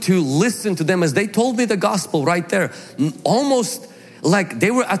willing to listen to them as they told me the gospel right there. Almost like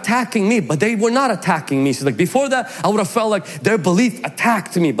they were attacking me, but they were not attacking me. She's like, before that, I would have felt like their belief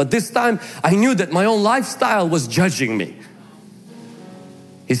attacked me. But this time, I knew that my own lifestyle was judging me.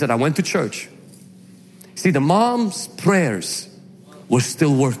 He said, I went to church. See, the mom's prayers were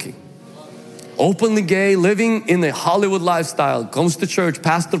still working. Openly gay, living in a Hollywood lifestyle, comes to church,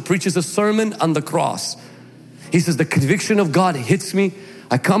 pastor preaches a sermon on the cross. He says, the conviction of God hits me.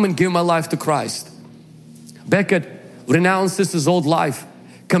 I come and give my life to Christ. Beckett renounces his old life,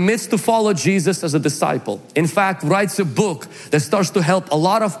 commits to follow Jesus as a disciple. In fact, writes a book that starts to help a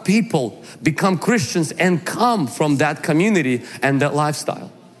lot of people become Christians and come from that community and that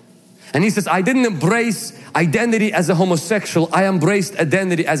lifestyle. And he says, I didn't embrace identity as a homosexual. I embraced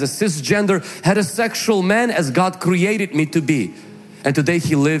identity as a cisgender, heterosexual man as God created me to be. And today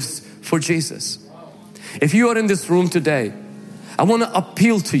he lives for Jesus. If you are in this room today, I want to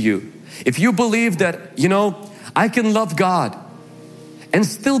appeal to you. If you believe that, you know, I can love God and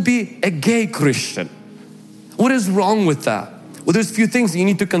still be a gay Christian. What is wrong with that? Well, there's a few things you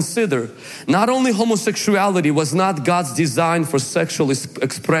need to consider. Not only homosexuality was not God's design for sexual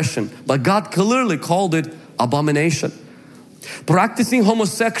expression, but God clearly called it abomination. Practicing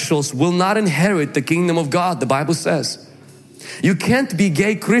homosexuals will not inherit the kingdom of God, the Bible says. You can't be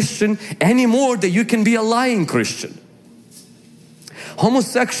gay Christian any more than you can be a lying Christian.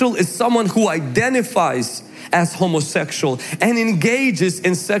 Homosexual is someone who identifies as homosexual and engages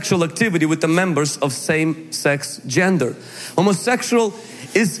in sexual activity with the members of same-sex gender. Homosexual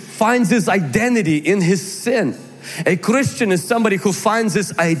finds his identity in his sin. A Christian is somebody who finds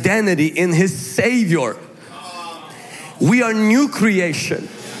his identity in his Savior. We are new creation.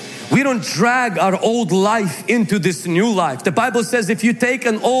 We don't drag our old life into this new life. The Bible says if you take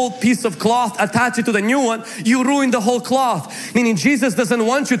an old piece of cloth, attach it to the new one, you ruin the whole cloth. Meaning Jesus doesn't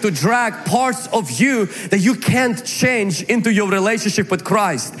want you to drag parts of you that you can't change into your relationship with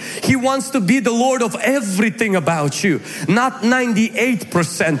Christ. He wants to be the Lord of everything about you, not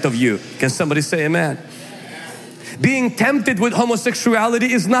 98% of you. Can somebody say amen? Being tempted with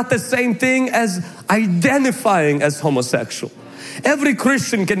homosexuality is not the same thing as identifying as homosexual. Every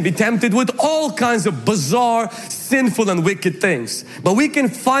Christian can be tempted with all kinds of bizarre, sinful and wicked things. But we can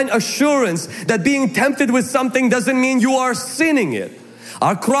find assurance that being tempted with something doesn't mean you are sinning it.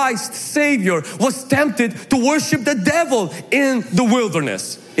 Our Christ Savior was tempted to worship the devil in the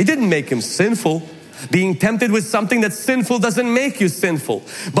wilderness. It didn't make Him sinful. Being tempted with something that's sinful doesn't make you sinful.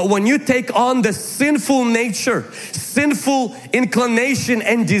 But when you take on the sinful nature, sinful inclination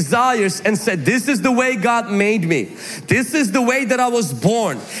and desires and said, this is the way God made me. This is the way that I was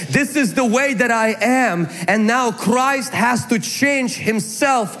born. This is the way that I am. And now Christ has to change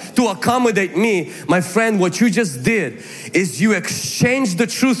Himself to accommodate me. My friend, what you just did is you exchanged the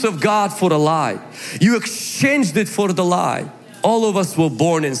truth of God for a lie. You exchanged it for the lie. All of us were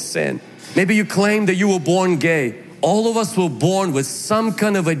born in sin. Maybe you claim that you were born gay. All of us were born with some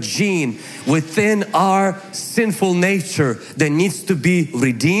kind of a gene within our sinful nature that needs to be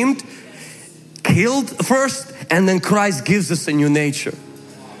redeemed, killed first, and then Christ gives us a new nature.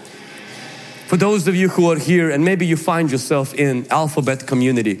 For those of you who are here and maybe you find yourself in Alphabet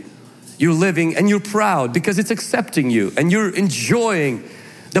community, you're living and you're proud because it's accepting you and you're enjoying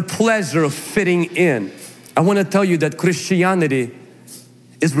the pleasure of fitting in. I want to tell you that Christianity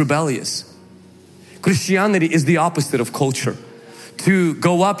is rebellious. Christianity is the opposite of culture. To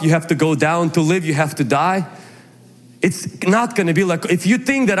go up, you have to go down. To live, you have to die. It's not going to be like, if you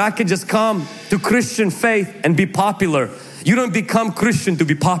think that I can just come to Christian faith and be popular, you don't become Christian to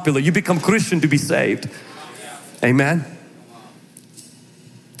be popular. You become Christian to be saved. Amen.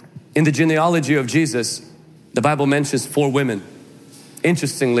 In the genealogy of Jesus, the Bible mentions 4 women.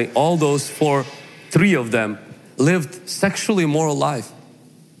 Interestingly, all those 3 of them lived sexually immoral life.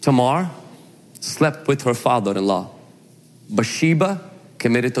 Tamar slept with her father-in-law. Bathsheba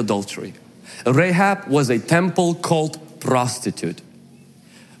committed adultery. Rahab was a temple cult prostitute.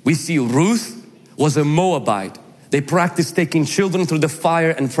 We see Ruth was a Moabite. They practiced taking children through the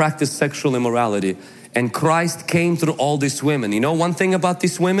fire and practiced sexual immorality. And Christ came through all these women. You know one thing about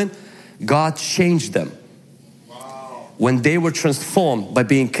these women? God changed them. When they were transformed by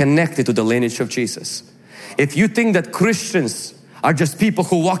being connected to the lineage of Jesus. If you think that Christians are just people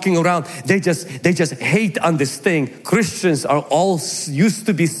who walking around, they just hate on this thing. Christians are all used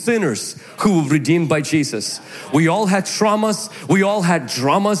to be sinners who were redeemed by Jesus. We all had traumas, we all had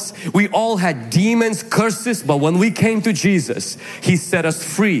dramas, we all had demons, curses, but when we came to Jesus, He set us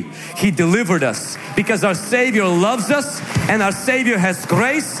free. He delivered us because our Savior loves us and our Savior has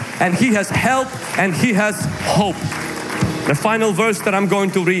grace and He has help and He has hope. The final verse that I'm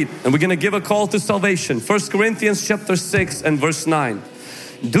going to read, and we're going to give a call to salvation. 1 Corinthians chapter 6 and verse 9.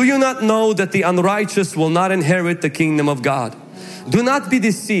 Do you not know that the unrighteous will not inherit the kingdom of God? Do not be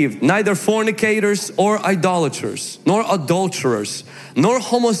deceived, neither fornicators or idolaters, nor adulterers, nor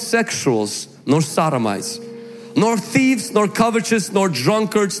homosexuals, nor sodomites, nor thieves, nor covetous, nor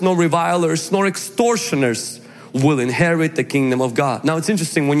drunkards, nor revilers, nor extortioners will inherit the kingdom of God. Now it's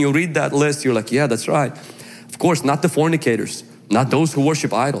interesting, when you read that list, you're like, yeah, that's right. Of course, not the fornicators, not those who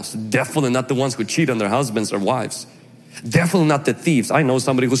worship idols, definitely not the ones who cheat on their husbands or wives, definitely not the thieves. I know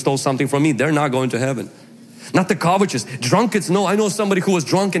somebody who stole something from me, they're not going to heaven. Not the covetous, drunkards, no, I know somebody who was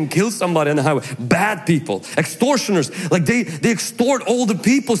drunk and killed somebody on the highway. Bad people, extortioners, like they extort all the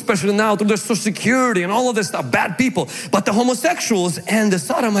people, especially now through their social security and all of this stuff, bad people. But the homosexuals and the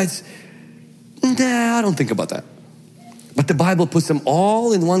sodomites, nah, I don't think about that. But the Bible puts them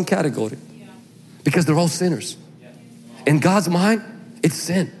all in one category because they're all sinners. In God's mind, it's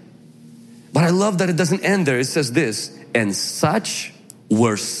sin. But I love that it doesn't end there. It says this, and such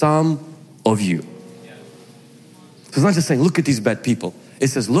were some of you. So it's not just saying, look at these bad people. It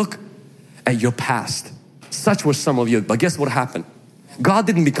says, look at your past. Such were some of you. But guess what happened? God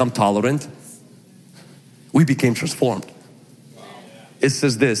didn't become tolerant. We became transformed. It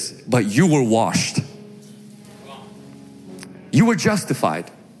says this, but you were washed. You were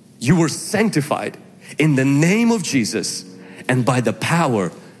justified. You were sanctified in the name of Jesus and by the power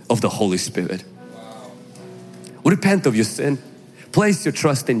of the Holy Spirit. Repent of your sin. Place your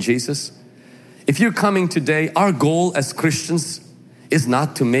trust in Jesus. If you're coming today, our goal as Christians is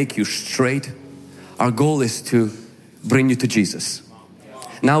not to make you straight. Our goal is to bring you to Jesus.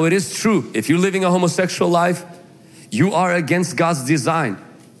 Now it is true, if you're living a homosexual life, you are against God's design.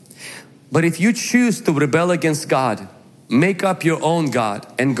 But if you choose to rebel against God, make up your own God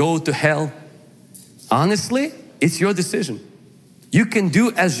and go to hell, honestly, it's your decision. You can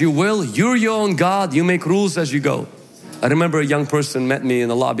do as you will. You're your own God. You make rules as you go. I remember a young person met me in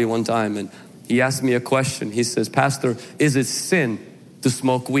the lobby one time and he asked me a question. He says, Pastor, is it sin to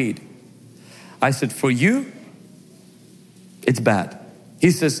smoke weed? I said, for you, it's bad.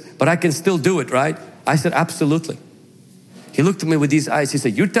 He says, but I can still do it, right? I said, absolutely. He looked at me with these eyes. He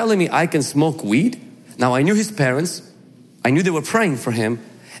said, you're telling me I can smoke weed? Now I knew his parents. I knew they were praying for him.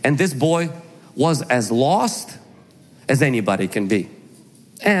 And this boy was as lost as anybody can be.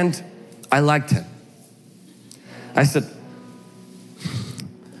 And I liked him. I said,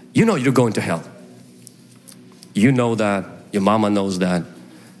 you know you're going to hell. You know that. Your mama knows that.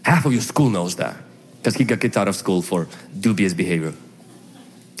 Half of your school knows that. Because he got kicked out of school for dubious behavior.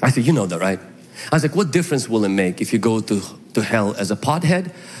 I said, you know that, right? I was like, what difference will it make if you go to hell as a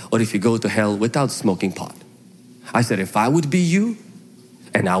pothead or if you go to hell without smoking pot? I said, if I would be you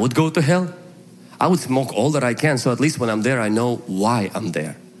and I would go to hell, I would smoke all that I can, so at least when I'm there, I know why I'm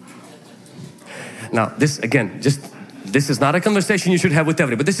there. Now, this again, this is not a conversation you should have with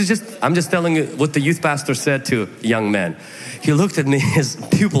everybody, but I'm just telling you what the youth pastor said to young men. He looked at me, his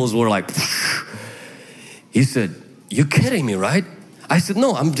pupils were like, he said, you kidding me, right? I said,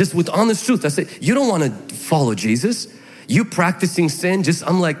 no, I'm just with honest truth. I said, you don't want to follow Jesus. You practicing sin,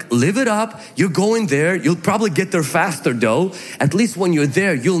 I'm like, live it up. You're going there. You'll probably get there faster though. At least when you're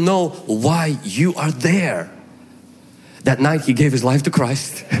there, you'll know why you are there. That night he gave his life to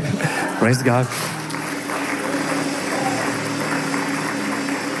Christ. Praise God.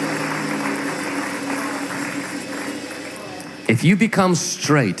 If you become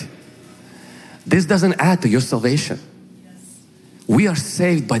straight, this doesn't add to your salvation. We are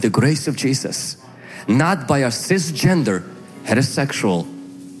saved by the grace of Jesus, not by our cisgender, heterosexual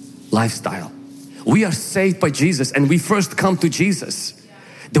lifestyle. We are saved by Jesus and we first come to Jesus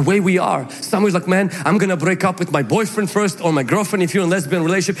the way we are. Somebody's like, man, I'm gonna break up with my boyfriend first or my girlfriend if you're in a lesbian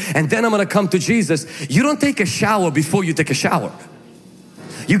relationship, and then I'm gonna come to Jesus. You don't take a shower before you take a shower.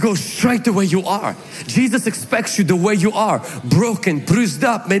 You go straight the way you are. Jesus expects you the way you are, broken, bruised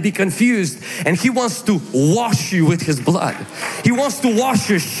up, maybe confused, and He wants to wash you with His blood. He wants to wash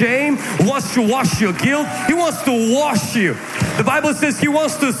your shame, wants to wash your guilt. He wants to wash you. The Bible says He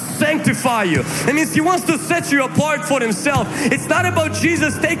wants to sanctify you. That means He wants to set you apart for Himself. It's not about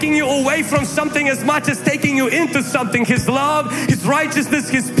Jesus taking you away from something as much as taking you into something. His love, His righteousness,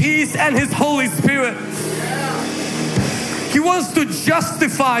 His peace, and His Holy Spirit. He wants to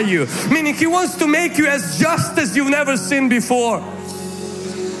justify you, meaning He wants to make you as just as you've never sinned before.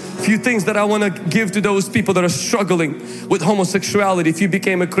 A few things that I want to give to those people that are struggling with homosexuality. If you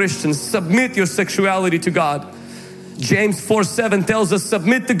became a Christian, submit your sexuality to God. James 4:7 tells us,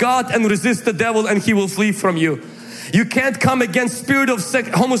 submit to God and resist the devil and he will flee from you. You can't come against spirit of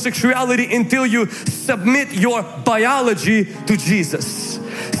homosexuality until you submit your biology to Jesus.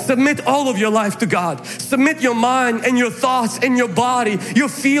 Submit all of your life to God. Submit your mind and your thoughts and your body, your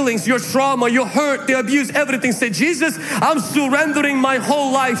feelings, your trauma, your hurt, the abuse, everything. Say, Jesus, I'm surrendering my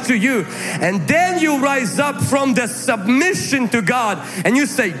whole life to you. And then you rise up from the submission to God and you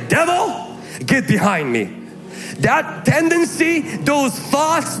say, devil, get behind me. That tendency, those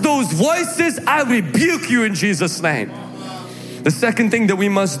thoughts, those voices, I rebuke you in Jesus' name. The second thing that we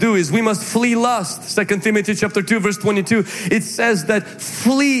must do is we must flee lust. 2 Timothy chapter 2 verse 22, it says that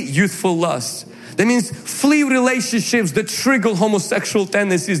flee youthful lust. That means flee relationships that trigger homosexual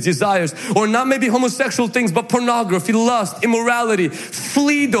tendencies, desires, or not maybe homosexual things, but pornography, lust, immorality.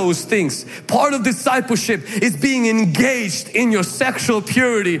 Flee those things. Part of discipleship is being engaged in your sexual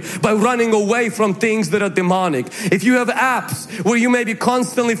purity by running away from things that are demonic. If you have apps where you maybe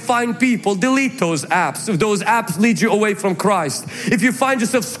constantly find people, delete those apps. If those apps lead you away from Christ. If you find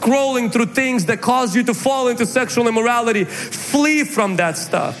yourself scrolling through things that cause you to fall into sexual immorality, flee from that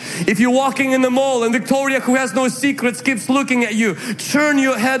stuff. If you're walking in the mall and Victoria, who has no secrets, keeps looking at you, turn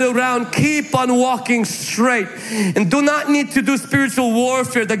your head around, keep on walking straight, and do not need to do spiritual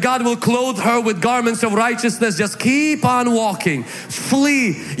warfare that God will clothe her with garments of righteousness. Just keep on walking.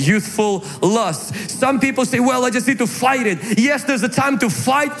 Flee youthful lust. Some people say, well, I just need to fight it. Yes, there's a time to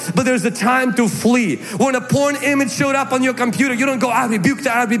fight, but there's a time to flee. When a porn image showed up on your computer, you don't go, I rebuke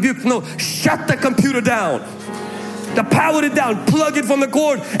that, I rebuke. No, shut the computer down. Power it down, plug it from the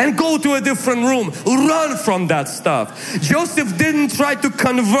cord and go to a different room. Run from that stuff. Joseph didn't try to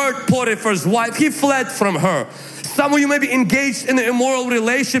convert Potiphar's wife. He fled from her. Some of you may be engaged in immoral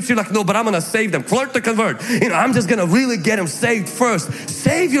relationships. You're like, no, but I'm going to save them. Flirt to convert. I'm just going to really get them saved first.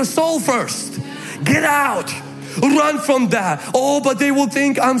 Save your soul first. Get out. Run from that. Oh, but they will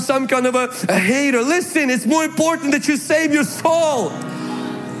think I'm some kind of a hater. Listen, it's more important that you save your soul.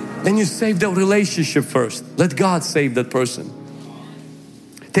 Then you save the relationship first. Let God save that person.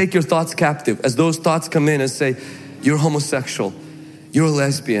 Take your thoughts captive. As those thoughts come in and say, you're homosexual, you're a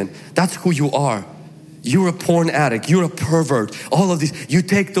lesbian, that's who you are. You're a porn addict, you're a pervert, all of these. You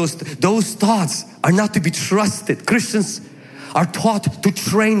take those thoughts are not to be trusted. Christians are taught to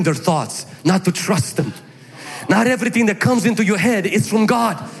train their thoughts, not to trust them. Not everything that comes into your head is from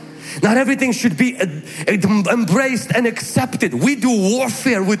God. Not everything should be embraced and accepted. We do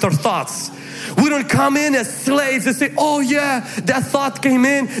warfare with our thoughts. We don't come in as slaves and say, oh yeah, that thought came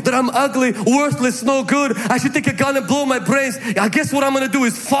in that I'm ugly, worthless, no good. I should take a gun and blow my brains. I guess what I'm going to do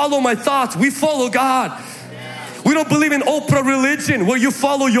is follow my thoughts. We follow God. We don't believe in Oprah religion where you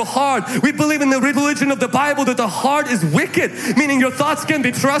follow your heart. We believe in the religion of the Bible that the heart is wicked, meaning your thoughts can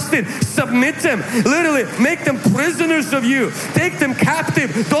be trusted. Submit them. Literally make them prisoners of you. Take them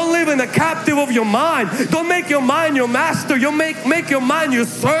captive. Don't live in the captive of your mind. Don't make your mind your master. You make your mind your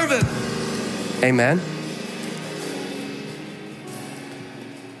servant. Amen.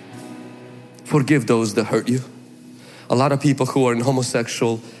 Forgive those that hurt you. A lot of people who are in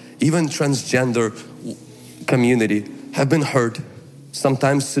homosexual, even transgender community have been hurt,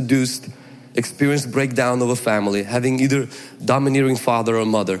 sometimes seduced, experienced breakdown of a family, having either domineering father or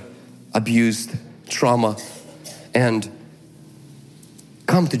mother, abused, trauma, and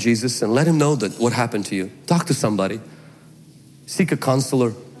come to Jesus and let Him know that what happened to you. Talk to somebody. Seek a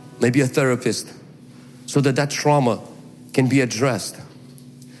counselor, maybe a therapist, so that trauma can be addressed.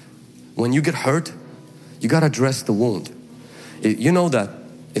 When you get hurt, you got to address the wound. You know that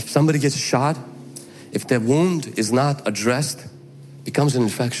if somebody gets shot, if the wound is not addressed, it becomes an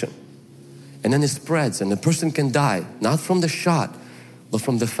infection. And then it spreads and the person can die, not from the shot, but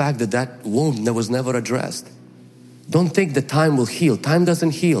from the fact that that wound was never addressed. Don't think that time will heal. Time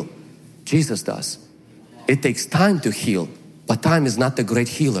doesn't heal. Jesus does. It takes time to heal, but time is not the great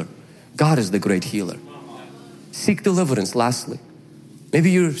healer. God is the great healer. Seek deliverance, lastly.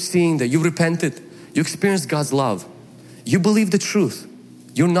 Maybe you're seeing that you repented, you experienced God's love, you believe the truth.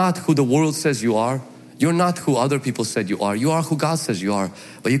 You're not who the world says you are. You're not who other people said you are. You are who God says you are.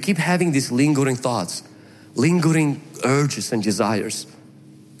 But you keep having these lingering thoughts, lingering urges and desires.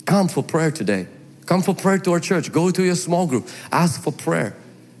 Come for prayer today. Come for prayer to our church. Go to your small group. Ask for prayer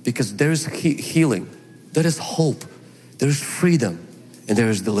because there is healing. There is hope. There is freedom and there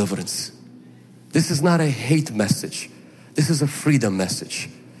is deliverance. This is not a hate message. This is a freedom message,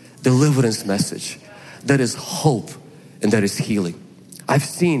 deliverance message. There is hope and there is healing. I've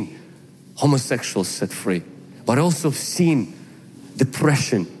seen homosexuals set free, but I also seen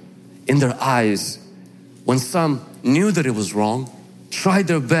depression in their eyes when some knew that it was wrong, tried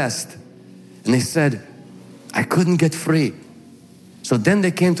their best, and they said, I couldn't get free. So then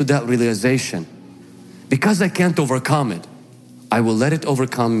they came to that realization because I can't overcome it, I will let it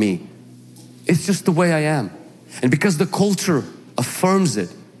overcome me. It's just the way I am. And because the culture affirms it,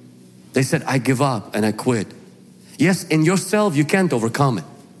 they said, I give up and I quit. Yes, in yourself you can't overcome it.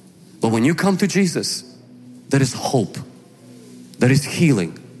 But when you come to Jesus, there is hope, there is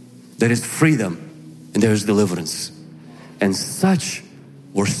healing, there is freedom, and there is deliverance. And such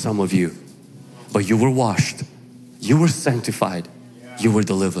were some of you. But you were washed, you were sanctified, you were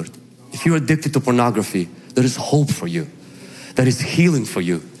delivered. If you're addicted to pornography, there is hope for you. There is healing for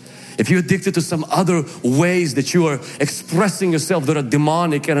you. If you're addicted to some other ways that you are expressing yourself that are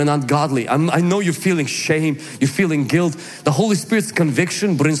demonic and ungodly, I know you're feeling shame, you're feeling guilt. The Holy Spirit's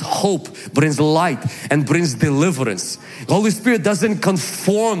conviction brings hope, brings light, and brings deliverance. The Holy Spirit doesn't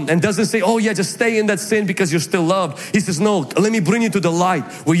conform and doesn't say, oh yeah, just stay in that sin because you're still loved. He says, no, let me bring you to the light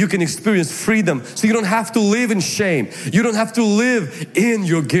where you can experience freedom, so you don't have to live in shame. You don't have to live in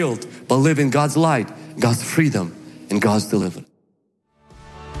your guilt, but live in God's light, God's freedom, and God's deliverance.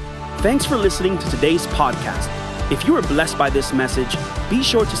 Thanks for listening to today's podcast. If you were blessed by this message, be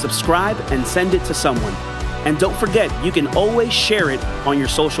sure to subscribe and send it to someone. And don't forget, you can always share it on your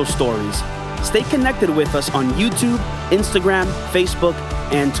social stories. Stay connected with us on YouTube, Instagram, Facebook,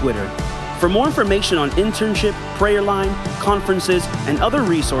 and Twitter. For more information on internship, prayer line, conferences, and other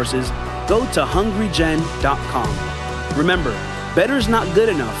resources, go to hungrygen.com. Remember, better is not good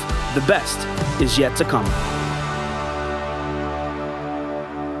enough. The best is yet to come.